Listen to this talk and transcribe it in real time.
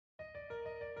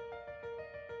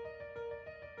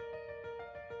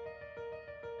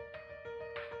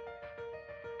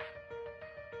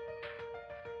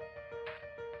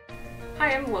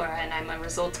Hi, I'm Laura and I'm a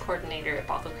results coordinator at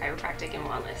Bothell Chiropractic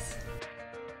Wellness.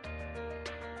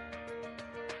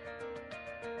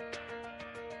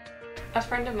 A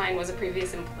friend of mine was a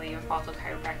previous employee of Bothell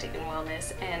Chiropractic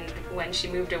Wellness, and when she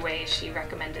moved away, she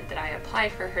recommended that I apply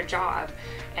for her job,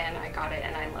 and I got it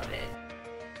and I love it.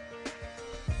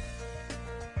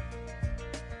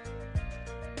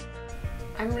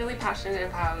 I'm really passionate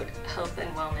about health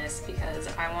and wellness because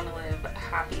I want to live a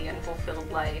happy and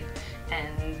fulfilled life,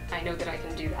 and I know that I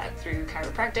can do that through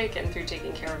chiropractic and through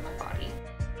taking care of my body.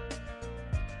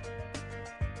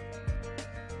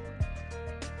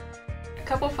 A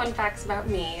couple fun facts about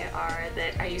me are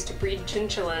that I used to breed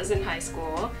chinchillas in high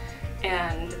school,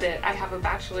 and that I have a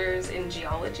bachelor's in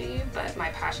geology, but my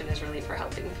passion is really for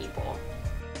helping people.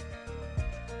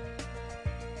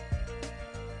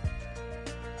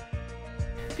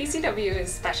 BCW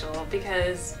is special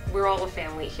because we're all a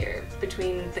family here.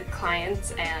 Between the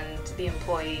clients and the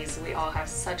employees, we all have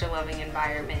such a loving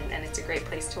environment, and it's a great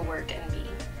place to work and be.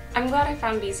 I'm glad I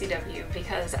found BCW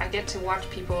because I get to watch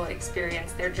people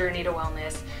experience their journey to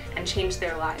wellness and change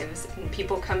their lives. And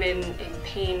people come in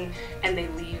pain and they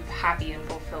leave happy and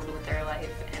fulfilled with their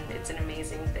life, and it's an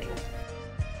amazing thing.